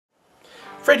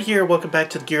Fred here, welcome back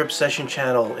to the Gear Obsession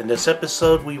channel. In this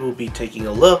episode we will be taking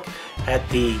a look at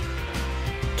the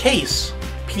case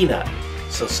Peanut,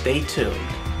 so stay tuned.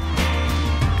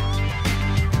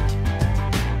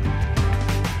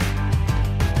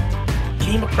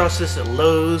 Came across this at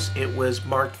Lowe's. It was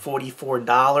marked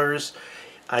 $44.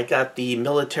 I got the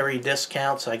military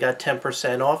discount, so I got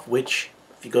 10% off, which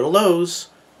if you go to Lowe's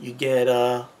you get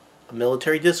a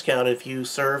military discount if you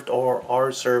served or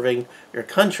are serving your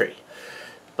country.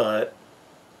 But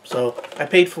so I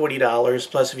paid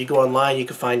 $40, plus if you go online you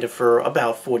can find it for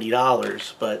about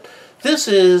 $40. But this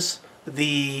is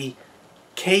the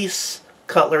Case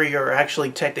Cutlery, or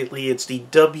actually technically it's the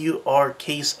W.R.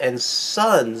 Case and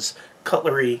Sons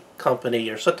Cutlery Company,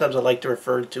 or sometimes I like to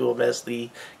refer to them as the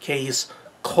Case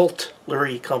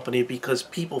Cutlery Company because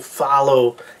people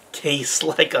follow Case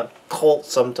like a cult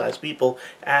sometimes. People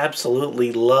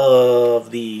absolutely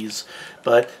love these.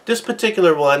 But this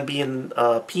particular one being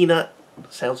Peanut,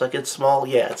 sounds like it's small.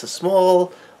 Yeah, it's a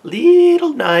small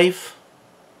little knife.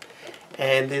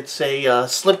 And it's a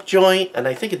slip joint, and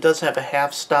I think it does have a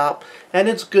half stop. And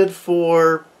it's good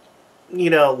for, you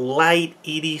know, light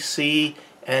EDC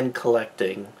and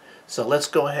collecting. So let's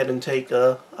go ahead and take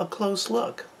a close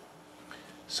look.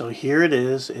 So here it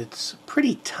is. It's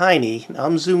pretty tiny. Now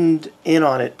I'm zoomed in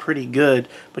on it pretty good,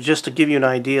 but just to give you an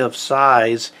idea of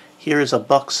size, here is a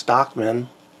Buck Stockman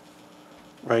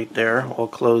right there, all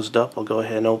closed up. I'll go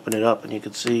ahead and open it up and you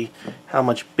can see how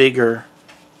much bigger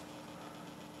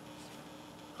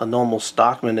a normal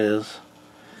Stockman is.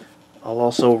 I'll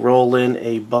also roll in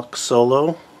a Buck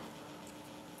Solo.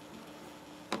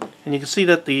 And you can see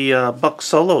that the Buck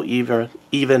Solo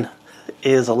even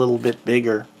is a little bit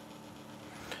bigger.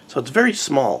 So it's very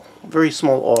small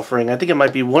offering. I think it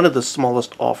might be one of the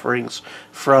smallest offerings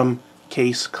from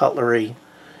Case Cutlery.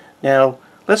 Now,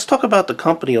 let's talk about the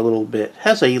company a little bit. It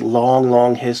has a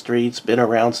long history. It's been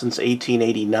around since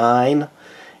 1889,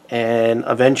 and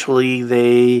eventually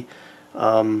they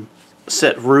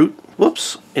set root,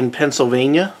 in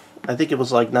Pennsylvania. I think it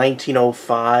was like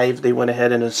 1905. They went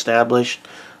ahead and established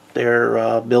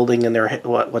their building in their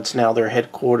what's now their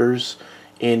headquarters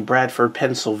in Bradford,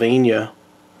 Pennsylvania.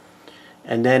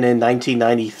 And then in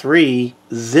 1993,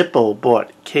 Zippo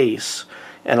bought Case.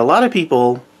 And a lot of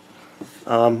people,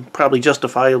 probably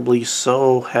justifiably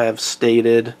so, have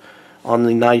stated on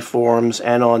the knife forums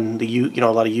and on the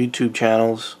a lot of YouTube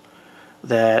channels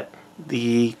that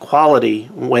the quality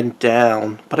went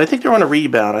down. But I think they're on a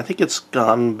rebound. I think it's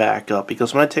gone back up,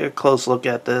 because when I take a close look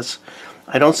at this,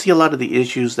 I don't see a lot of the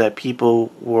issues that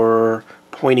people were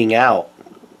pointing out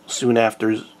soon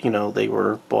after they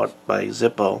were bought by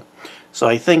Zippo. So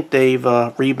I think they've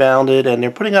rebounded, and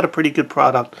they're putting out a pretty good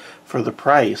product for the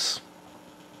price.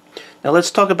 Now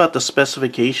let's talk about the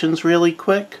specifications really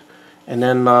quick, and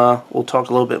then we'll talk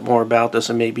a little bit more about this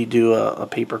and maybe do a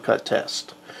paper cut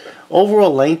test.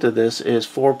 Overall length of this is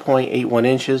 4.81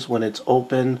 inches when it's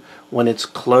open. When it's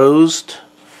closed,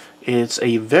 it's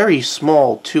a very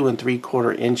small 2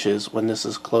 3/4 inches when this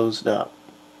is closed up.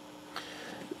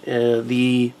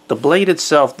 The blade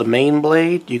itself, the main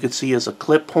blade, you can see is a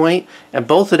clip point, and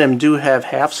both of them do have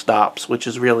half stops, which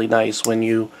is really nice when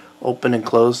you open and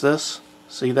close this.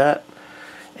 See that?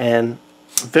 And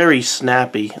very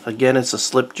snappy. Again, it's a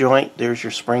slip joint. There's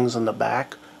your springs in the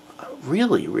back.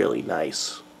 Really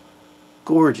nice.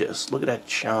 Gorgeous. Look at that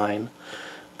shine.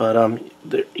 But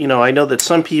I know that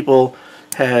some people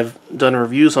have done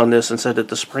reviews on this and said that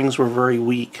the springs were very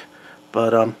weak.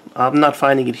 But I'm not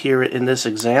finding it here in this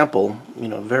example.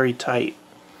 Very tight.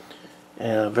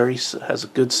 Has a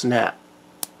good snap,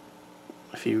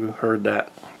 if you heard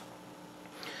that.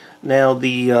 Now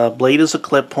the blade is a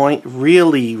clip point.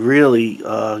 Really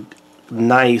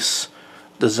nice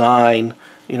design.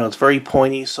 It's very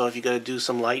pointy, so if you got to do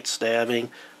some light stabbing,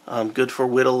 good for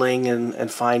whittling and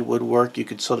fine woodwork. You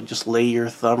could sort of just lay your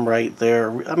thumb right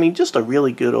there. I mean, just a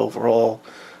really good overall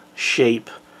shape.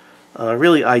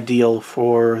 Really ideal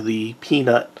for the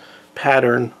Peanut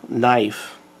pattern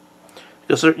knife,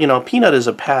 because Peanut is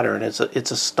a pattern. It's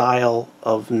a style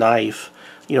of knife.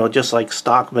 Just like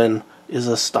Stockman is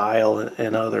a style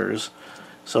and others.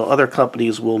 So other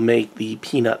companies will make the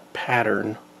Peanut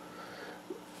pattern.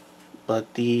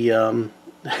 But the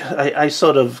I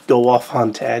sort of go off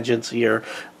on tangents here,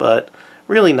 but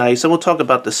really nice. And we'll talk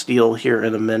about the steel here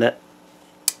in a minute.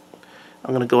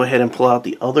 I'm going to go ahead and pull out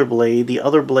the other blade. The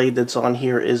other blade that's on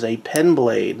here is a pen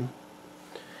blade.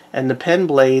 And the pen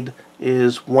blade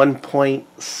is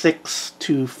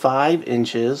 1.625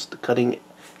 inches. The cutting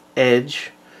edge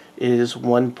is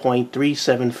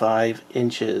 1.375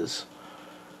 inches.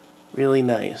 Really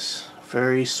nice.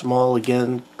 Very small,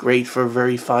 again, great for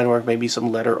very fine work, maybe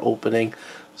some letter opening,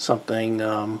 something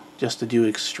just to do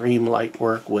extreme light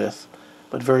work with,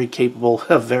 but very capable,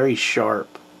 very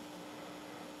sharp.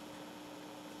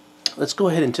 Let's go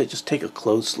ahead and just take a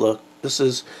close look. This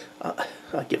is,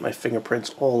 I get my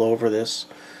fingerprints all over this,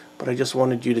 but I just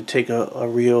wanted you to take a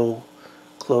real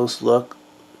close look.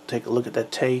 Take a look at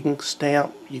that tagging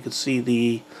stamp. You can see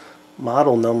the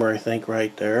model number, I think,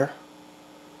 right there.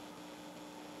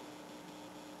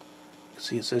 You can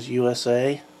see it says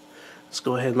USA. Let's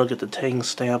go ahead and look at the tagging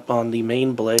stamp on the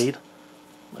main blade.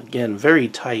 Again, very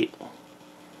tight.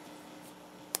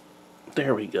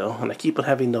 There we go. And I keep on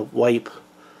having to wipe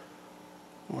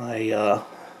my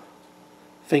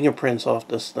fingerprints off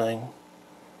this thing.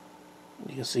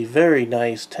 You can see very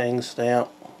nice tang stamp.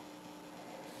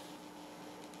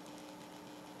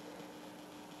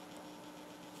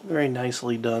 Very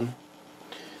nicely done.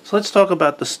 So let's talk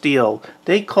about the steel.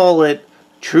 They call it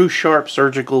True Sharp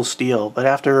Surgical Steel, but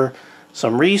after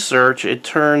some research, it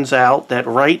turns out that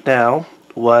right now,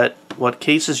 what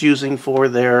Case is using for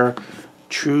their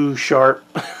True Sharp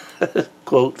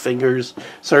quote fingers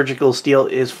surgical steel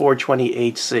is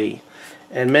 420HC,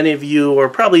 and many of you are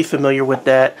probably familiar with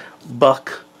that.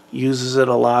 Buck uses it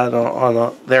a lot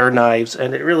on their knives,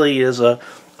 and it really is a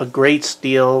great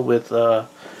steel with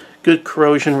good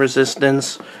corrosion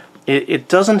resistance. It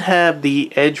doesn't have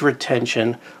the edge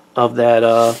retention of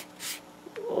that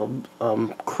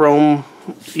chrome,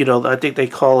 you know, I think they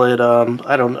call it,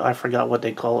 I forgot what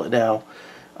they call it now.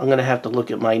 I'm going to have to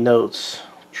look at my notes.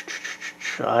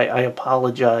 I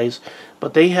apologize,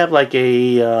 but they have like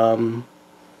a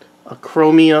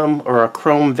chromium or a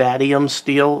chrome vanadium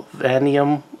steel,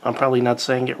 vanadium, I'm probably not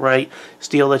saying it right,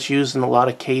 steel that's used in a lot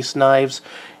of Case knives,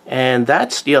 and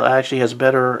that steel actually has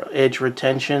better edge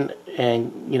retention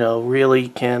and, you know, really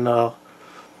can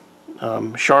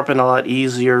sharpen a lot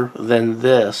easier than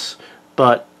this,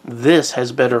 but this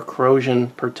has better corrosion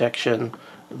protection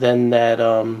than that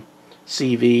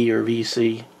CV or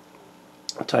VC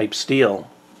type steel.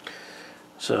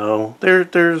 So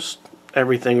there's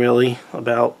everything really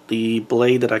about the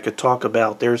blade that I could talk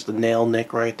about. There's the nail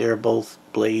nick right there. Both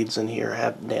blades in here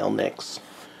have nail nicks.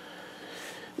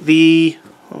 Let me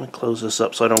close this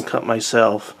up so I don't cut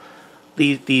myself.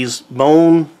 These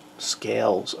bone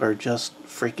scales are just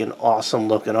freaking awesome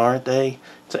looking, aren't they?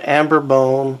 It's an amber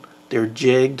bone. They're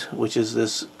jigged, which is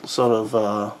this sort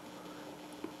of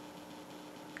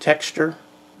texture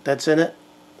that's in it.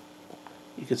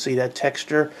 You can see that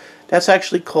texture. That's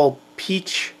actually called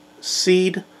peach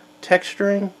seed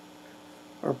texturing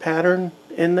or pattern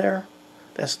in there.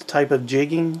 That's the type of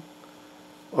jigging,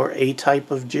 or a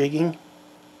type of jigging.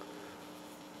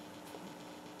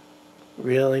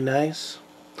 Really nice.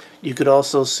 You could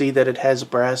also see that it has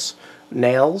brass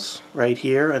nails right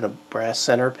here and a brass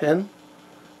center pin.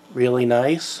 Really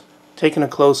nice. Taking a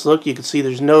close look, you can see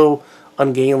there's no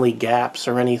ungainly gaps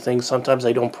or anything. Sometimes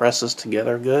they don't press this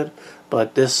together good,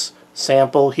 but this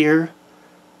sample here,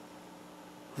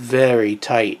 very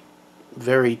tight,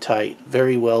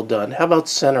 very well done. How about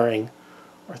centering?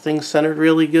 Are things centered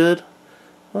really good?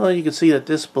 Well, you can see that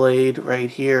this blade right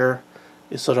here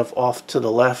is sort of off to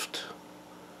the left,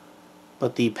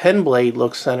 but the pen blade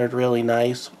looks centered really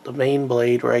nice. The main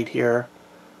blade right here,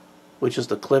 which is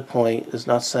the clip point, is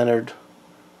not centered.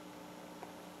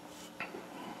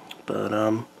 But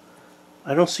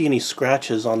I don't see any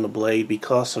scratches on the blade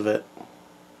because of it.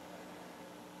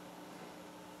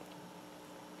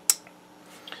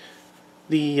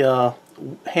 The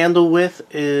handle width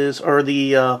is, or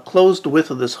the closed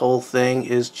width of this whole thing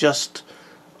is just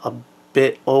a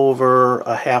bit over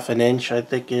a half an inch. I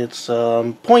think it's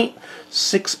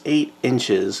 0.68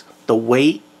 inches. The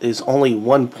weight is only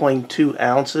 1.2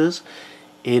 ounces.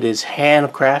 It is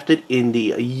handcrafted in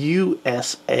the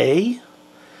USA.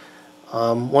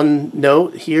 One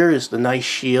note here is the nice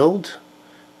shield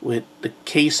with the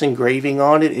Case engraving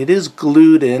on it. It is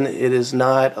glued in. It is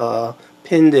not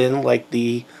pinned in like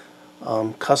the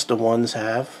custom ones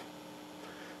have.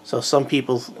 So some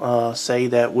people say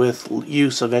that with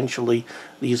use eventually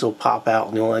these will pop out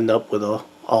and you'll end up with a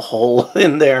hole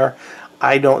in there.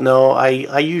 I don't know.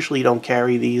 I usually don't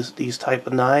carry these type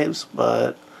of knives,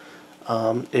 but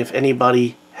if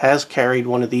anybody has carried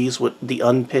one of these with the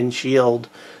unpinned shield,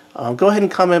 go ahead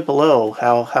and comment below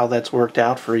how that's worked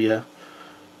out for you.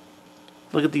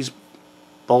 Look at these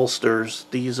bolsters.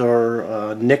 These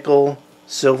are nickel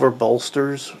silver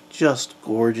bolsters, just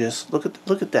gorgeous. Look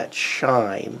at that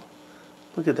shine.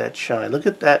 Look at that shine. Look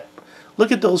at that.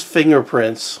 Look at those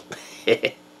fingerprints.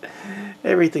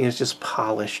 Everything is just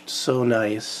polished. So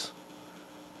nice.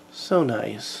 So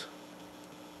nice.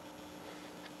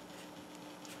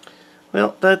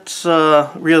 Well, that's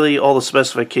really all the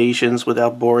specifications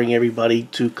without boring everybody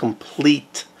to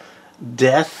complete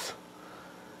death.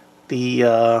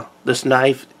 This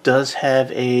knife does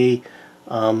have a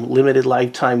limited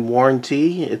lifetime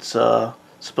warranty. It's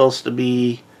supposed to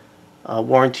be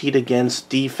warranted against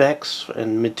defects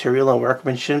and material and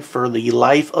workmanship for the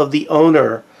life of the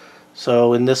owner.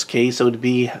 So in this case, it would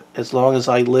be as long as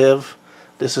I live.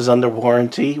 This is under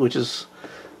warranty, which is,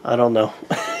 I don't know.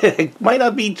 It might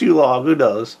not be too long. Who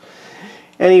knows?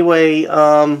 Anyway,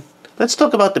 let's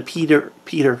talk about the Peter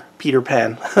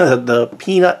Pan, the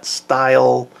peanut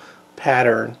style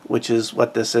pattern, which is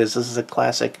what this is. This is a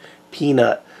classic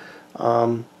peanut.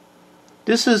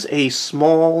 This is a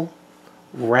small,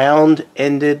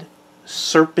 round-ended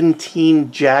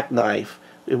serpentine jackknife.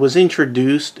 It was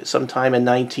introduced sometime in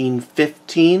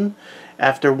 1915.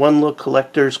 After one look,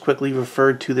 collectors quickly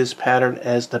referred to this pattern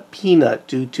as the peanut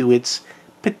due to its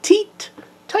petite,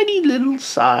 tiny little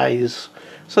size.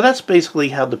 So that's basically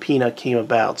how the peanut came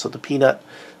about. So the peanut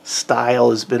style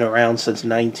has been around since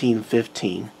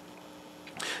 1915.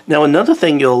 Now another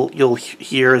thing you'll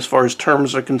hear as far as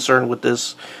terms are concerned with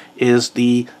this is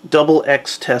the double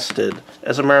X tested.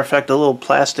 As a matter of fact, a little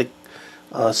plastic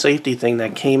safety thing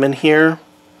that came in here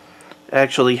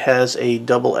actually has a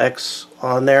double X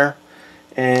on there,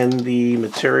 and the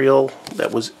material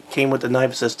that came with the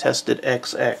knife says tested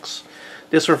XX.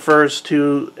 This refers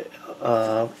to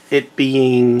it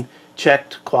being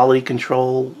checked, quality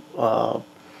control,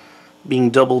 being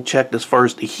double checked as far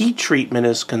as the heat treatment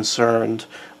is concerned,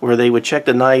 where they would check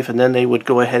the knife and then they would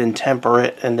go ahead and temper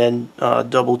it and then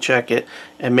double check it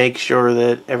and make sure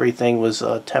that everything was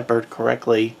tempered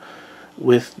correctly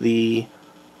with the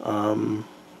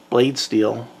blade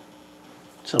steel.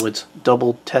 So it's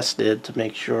double tested to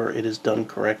make sure it is done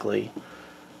correctly.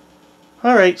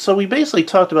 Alright, so we basically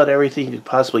talked about everything you could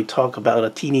possibly talk about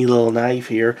a teeny little knife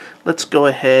here. Let's go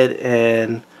ahead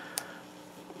and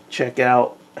check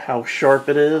out how sharp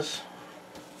it is.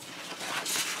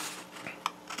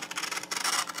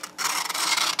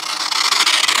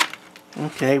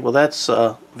 Okay, well that's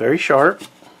very sharp.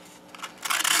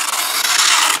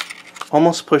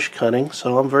 Almost push cutting,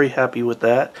 so I'm very happy with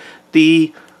that.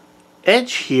 The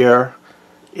edge here,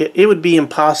 it would be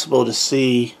impossible to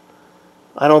see.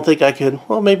 I don't think I could,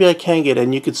 well maybe I can get it,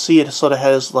 and you could see it sort of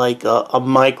has like a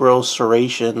micro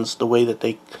serrations the way that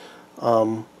they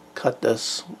cut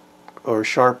this or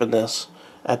sharpen this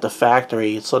at the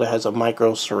factory. It sort of has a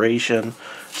micro serration,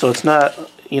 so it's not,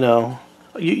 you know,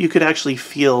 you could actually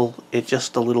feel it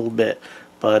just a little bit,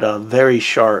 but very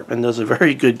sharp and does a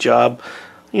very good job,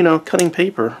 you know, cutting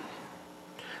paper.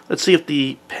 Let's see if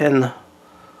the pen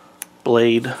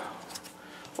blade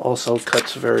also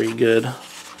cuts very good.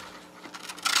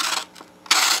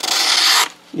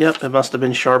 Yep, it must have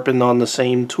been sharpened on the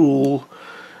same tool.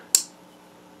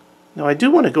 Now I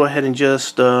do want to go ahead and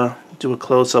just do a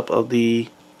close-up of the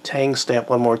tang stamp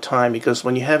one more time, because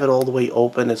when you have it all the way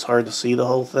open it's hard to see the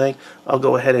whole thing. I'll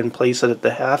go ahead and place it at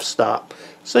the half stop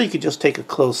so you could just take a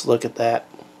close look at that.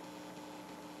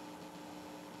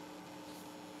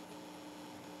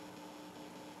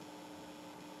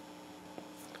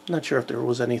 Not sure if there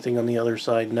was anything on the other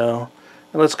side. No.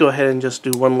 And let's go ahead and just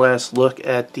do one last look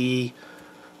at the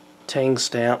tang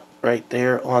stamp right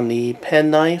there on the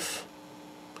pen knife.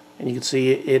 And you can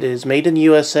see it is made in the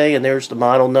USA, and there's the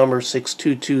model number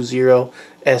 6220.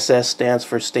 SS stands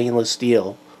for stainless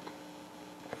steel.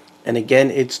 And again,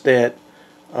 it's that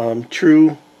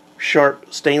true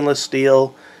sharp stainless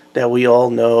steel that we all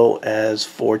know as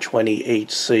 420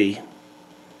 HC.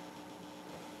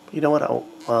 You know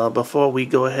what, before we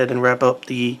go ahead and wrap up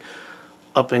the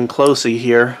up and closey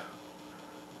here,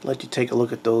 I'd like to take a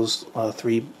look at those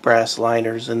 3 brass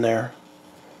liners in there.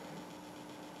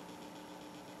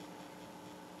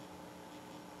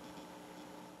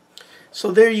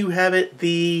 So there you have it,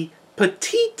 the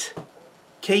petite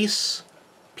case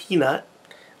peanut.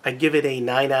 I give it a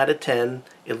 9 out of 10.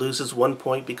 It loses 1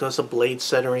 point because of blade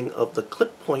centering of the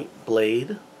clip point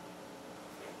blade.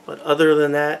 But other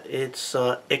than that, it's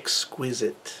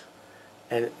exquisite.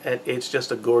 And it's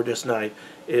just a gorgeous knife.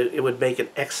 It would make an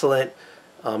excellent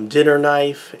dinner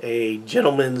knife, a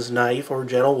gentleman's knife, or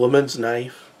gentlewoman's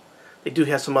knife. They do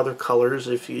have some other colors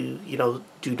if you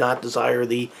do not desire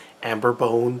the amber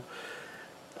bone.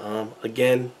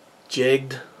 Again,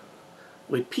 jigged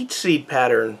with peach seed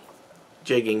pattern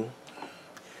jigging.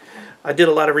 I did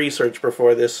a lot of research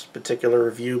before this particular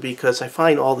review because I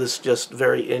find all this just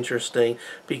very interesting.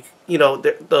 You know,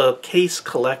 the case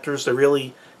collectors, they're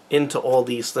really into all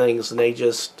these things, and they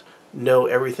just know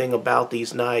everything about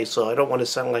these knives. So I don't want to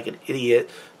sound like an idiot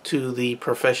to the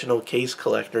professional case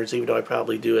collectors, even though I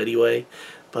probably do anyway.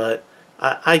 But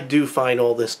I do find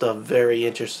all this stuff very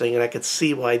interesting, and I can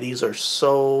see why these are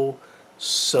so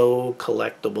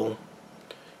collectible.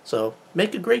 So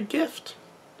make a great gift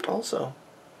also.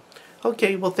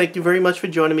 Okay, well, thank you very much for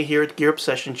joining me here at the Gear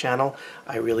Obsession channel.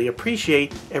 I really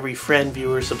appreciate every friend,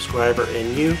 viewer, subscriber,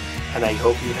 and you, and I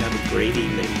hope you have a great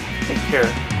evening. Take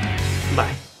care.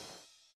 Bye.